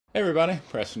Hey everybody,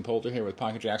 Preston Poulter here with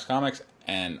Pocket Jacks Comics,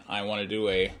 and I want to do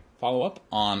a follow-up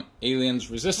on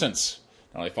Aliens Resistance.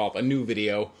 Not only follow-up, a new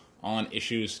video on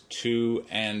issues 2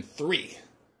 and 3.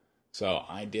 So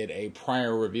I did a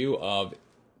prior review of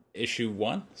issue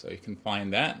 1, so you can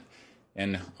find that.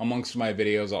 And amongst my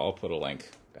videos, I'll put a link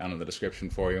down in the description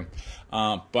for you.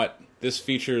 But this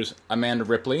features Amanda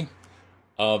Ripley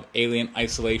of Alien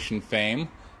Isolation fame,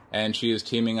 and she is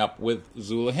teaming up with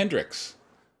Zula Hendricks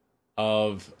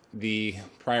of the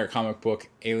prior comic book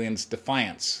Aliens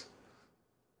Defiance.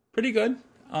 Pretty good.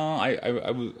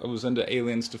 I was into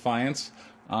Aliens Defiance.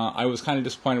 I was kind of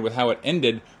disappointed with how it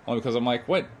ended, only because I'm like,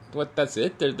 what? That's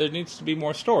it? There needs to be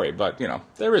more story, but you know,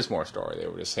 there is more story. They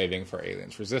were just saving for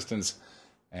Aliens Resistance,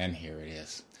 and here it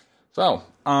is. So,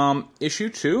 issue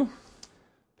 2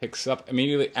 picks up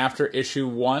immediately after issue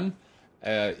 1.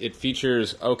 It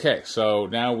features, okay, so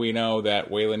now we know that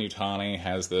Weyland-Yutani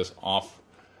has this off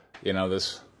in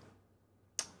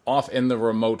the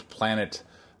remote planet.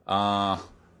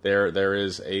 There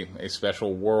is a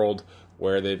special world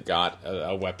where they've got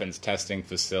a weapons testing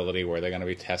facility where they're going to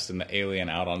be testing the alien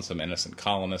out on some innocent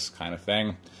colonists kind of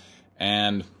thing,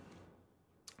 and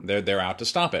they're out to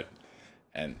stop it.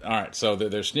 And all right, so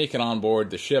they're sneaking on board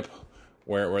the ship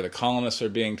where the colonists are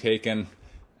being taken,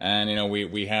 and you know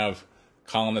we have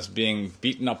colonists being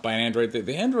beaten up by an android.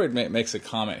 The android makes a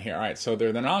comment here. All right, so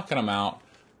they're knocking them out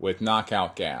with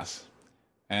knockout gas.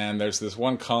 And there's this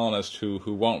one colonist who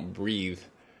won't breathe,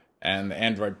 and the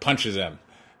android punches him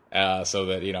so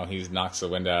that, you know, he knocks the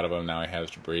wind out of him. Now he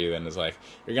has to breathe, and is like,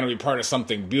 "You're going to be part of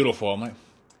something beautiful." I'm like,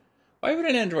 why would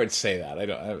an android say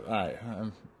that? All right.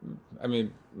 I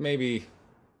mean, maybe,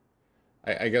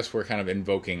 I guess we're kind of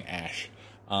invoking Ash.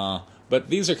 But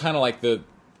these are kind of like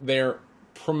they're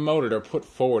promoted or put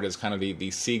forward as kind of the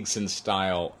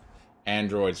Seegson-style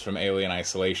androids from Alien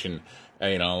Isolation,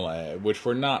 which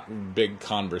were not big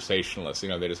conversationalists. You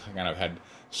know, they just kind of had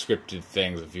scripted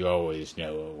things of "you always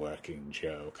know a working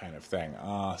Joe" kind of thing.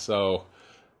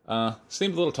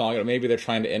 Seemed a little tall. Maybe they're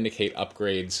trying to indicate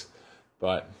upgrades,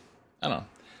 but I don't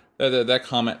know. That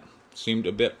comment seemed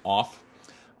a bit off.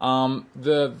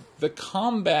 The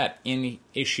combat in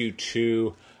issue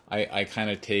 2, I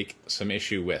kind of take some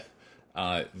issue with.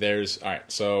 All right,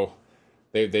 so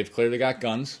they've clearly got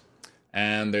guns.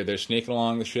 And they're sneaking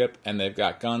along the ship, and they've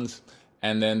got guns,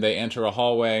 and then they enter a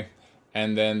hallway,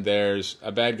 and then there's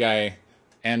a bad guy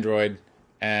android,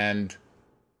 and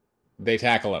they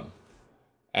tackle him.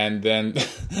 And then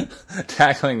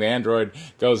tackling the android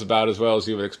goes about as well as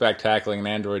you would expect tackling an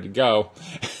android to go.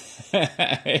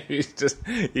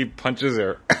 He punches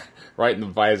her right in the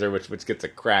visor, which gets a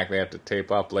crack they have to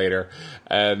tape up later.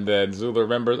 And then Zula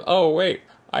remembers, oh wait,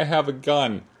 I have a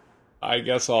gun. I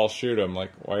guess I'll shoot him. Like,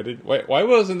 why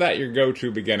wasn't that your go-to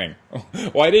beginning?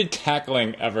 Why did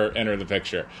tackling ever enter the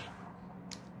picture?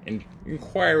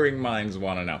 Inquiring minds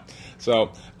want to know.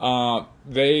 So,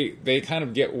 they kind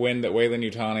of get wind that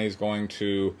Weyland-Yutani is going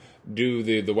to do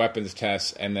the weapons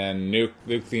tests and then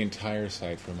nuke the entire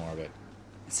site from orbit.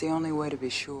 It's the only way to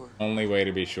be sure. Only way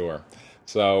to be sure.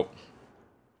 So,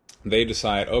 they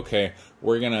decide, okay,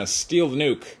 we're going to steal the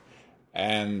nuke.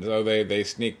 And so they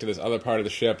sneak to this other part of the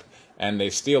ship, and they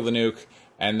steal the nuke,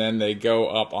 and then they go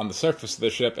up on the surface of the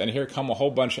ship, and here come a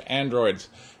whole bunch of androids,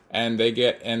 and they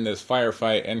get in this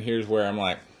firefight, and here's where I'm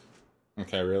like,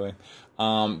 okay, really?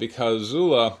 Because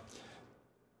Zula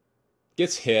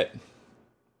gets hit,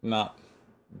 not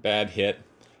bad hit,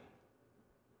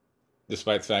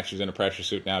 despite the fact she's in a pressure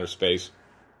suit in outer space.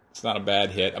 It's not a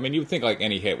bad hit. I mean, you would think like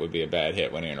any hit would be a bad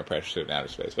hit when you're in a pressure suit in outer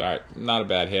space. But all right, not a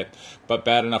bad hit, but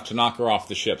bad enough to knock her off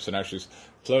the ship. So now she's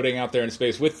floating out there in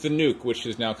space with the nuke, which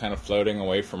is now kind of floating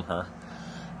away from her.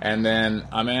 And then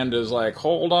Amanda's like,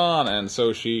 hold on. And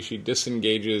so she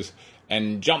disengages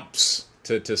and jumps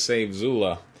to save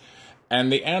Zula.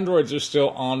 And the androids are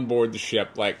still on board the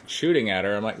ship, like, shooting at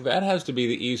her. I'm like, that has to be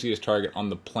the easiest target on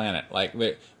the planet. Like,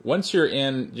 once you're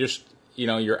in just,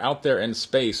 you're out there in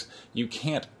space, you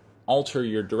can't alter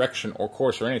your direction or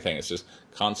course or anything. It's just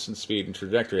constant speed and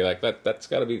trajectory. Like, that's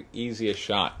got to be the easiest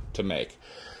shot to make.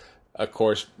 Of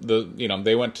course,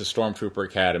 they went to Stormtrooper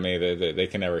Academy. They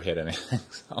can never hit anything.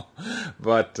 So,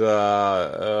 but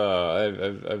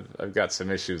I've got some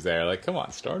issues there. Like, come on,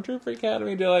 Stormtrooper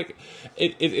Academy.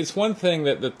 It's one thing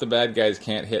that the bad guys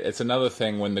can't hit. It's another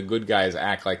thing when the good guys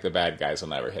act like the bad guys will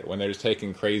never hit. When they're just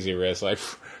taking crazy risks. Like,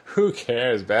 who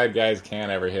cares? Bad guys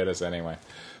can't ever hit us anyway.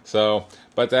 So,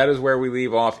 but that is where we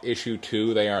leave off issue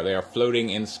 2. They are floating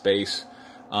in space.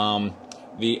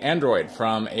 The android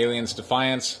from Aliens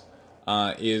Defiance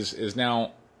is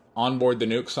now on board the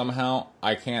nuke somehow.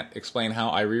 I can't explain how.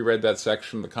 I reread that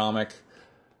section of the comic.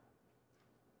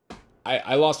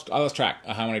 I lost track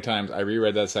of how many times I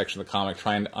reread that section of the comic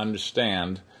trying to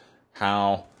understand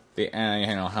how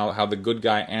how the good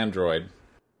guy android.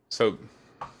 So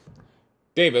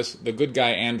Davis, the good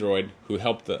guy android who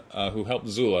helped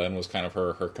Zula and was kind of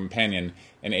her companion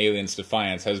in Alien's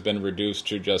Defiance, has been reduced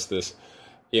to just this.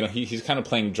 He's kind of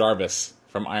playing Jarvis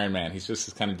from Iron Man. He's just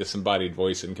this kind of disembodied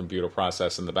voice and computer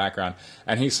process in the background,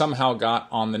 and he somehow got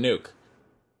on the nuke.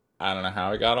 I don't know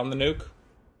how he got on the nuke.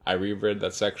 I reread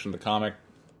that section of the comic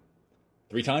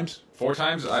 3 times, 4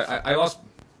 times. I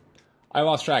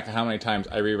lost track of how many times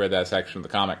I reread that section of the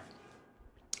comic.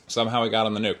 Somehow he got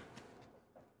on the nuke.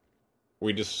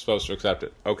 We just supposed to accept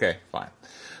it. Okay, fine.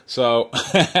 So,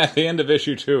 at the end of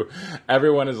issue 2,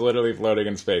 everyone is literally floating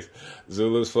in space.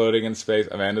 Zulu's floating in space,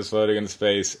 Amanda's floating in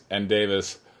space, and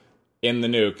Davis in the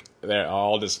nuke. They're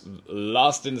all just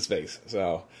lost in space.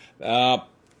 So,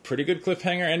 pretty good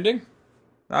cliffhanger ending.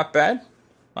 Not bad.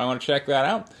 I want to check that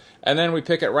out. And then we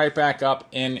pick it right back up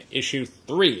in issue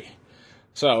 3.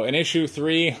 So, in issue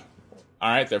 3,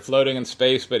 alright, they're floating in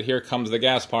space, but here comes the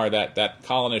Gaspar, that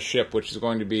colonist ship, which is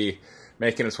going to be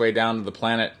making its way down to the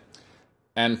planet.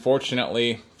 And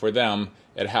fortunately for them,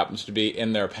 it happens to be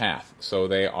in their path. So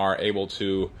they are able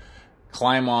to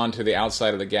climb on to the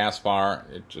outside of the Gaspar.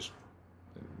 It just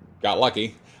got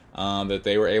lucky that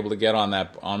they were able to get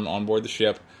on board the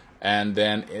ship. And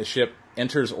then a ship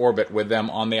enters orbit with them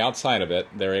on the outside of it.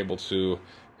 They're able to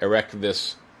erect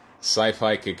this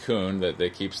sci-fi cocoon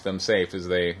that keeps them safe as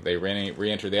they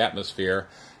re-enter the atmosphere.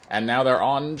 And now they're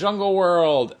on Jungle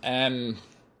World, and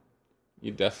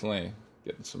you definitely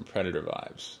get some Predator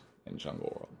vibes in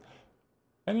Jungle World.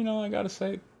 And I gotta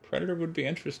say, Predator would be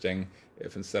interesting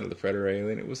if instead of the Predator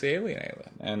alien, it was the alien.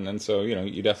 And so,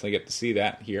 you definitely get to see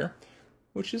that here,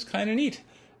 which is kind of neat.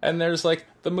 And there's like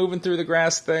the moving through the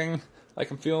grass thing,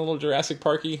 like I'm feeling a little Jurassic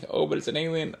Parky. Oh, but it's an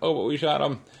alien. Oh, but we shot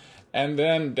him. And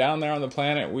then down there on the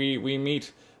planet, we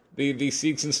meet the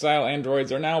Seegson style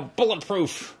androids are now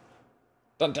bulletproof.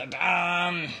 Dun dun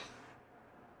dun.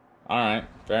 Alright,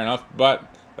 fair enough.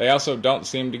 But they also don't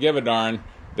seem to give a darn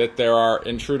that there are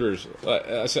intruders.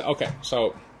 Okay,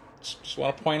 so just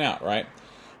want to point out, right?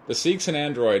 The Seegson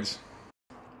androids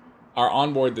are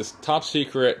on board this top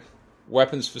secret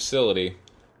weapons facility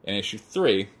in issue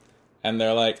 3, and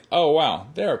they're like, oh wow,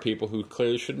 there are people who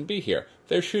clearly shouldn't be here.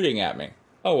 They're shooting at me.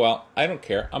 Oh well, I don't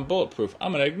care. I'm bulletproof.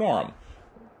 I'm going to ignore them.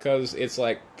 Because it's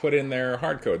like put in their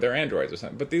hard code. They're androids or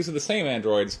something. But these are the same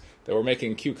androids that were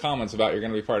making cute comments about you're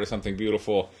going to be part of something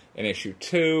beautiful in issue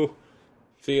 2.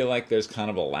 Feel like there's kind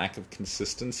of a lack of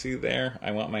consistency there. I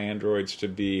want my androids to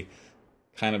be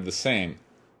kind of the same.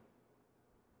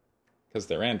 Because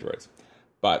they're androids.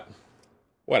 But,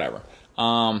 whatever.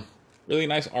 Really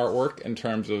nice artwork in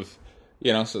terms of,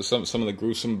 so some of the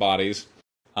gruesome bodies.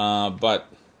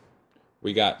 But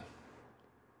we got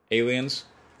aliens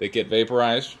that get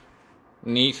vaporized.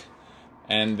 Neat.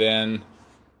 And then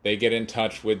they get in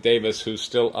touch with Davis, who's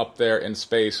still up there in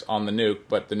space on the nuke,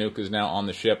 but the nuke is now on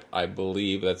the ship, I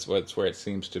believe. That's where it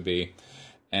seems to be.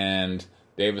 And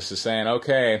Davis is saying,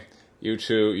 okay, you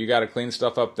two, you got to clean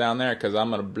stuff up down there, because I'm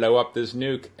going to blow up this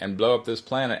nuke and blow up this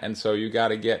planet, and so you got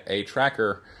to get a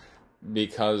tracker,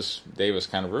 because Davis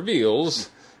kind of reveals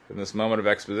in this moment of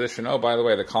exposition, oh, by the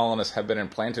way, the colonists have been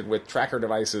implanted with tracker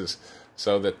devices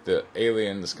so that the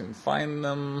aliens can find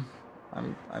them,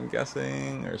 I'm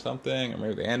guessing, or something, or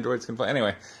maybe the androids can find.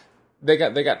 Anyway, they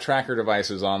got tracker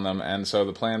devices on them, and so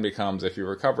the plan becomes, if you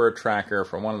recover a tracker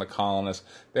from one of the colonists,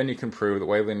 then you can prove that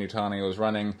Weyland-Yutani was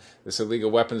running this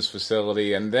illegal weapons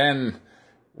facility, and then,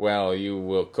 well, you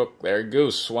will cook their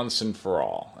goose once and for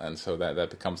all. And so that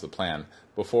becomes the plan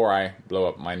before I blow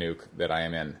up my nuke that I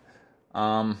am in.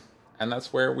 And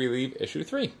that's where we leave issue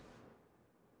 3.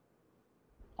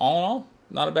 All in all,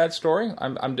 not a bad story.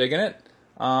 I'm digging it.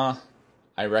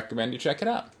 I recommend you check it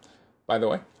out. By the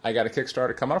way, I got a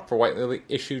Kickstarter coming up for White Lily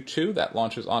issue 2 that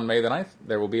launches on May the 9th.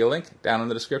 There will be a link down in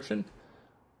the description.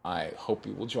 I hope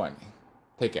you will join me.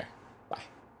 Take care.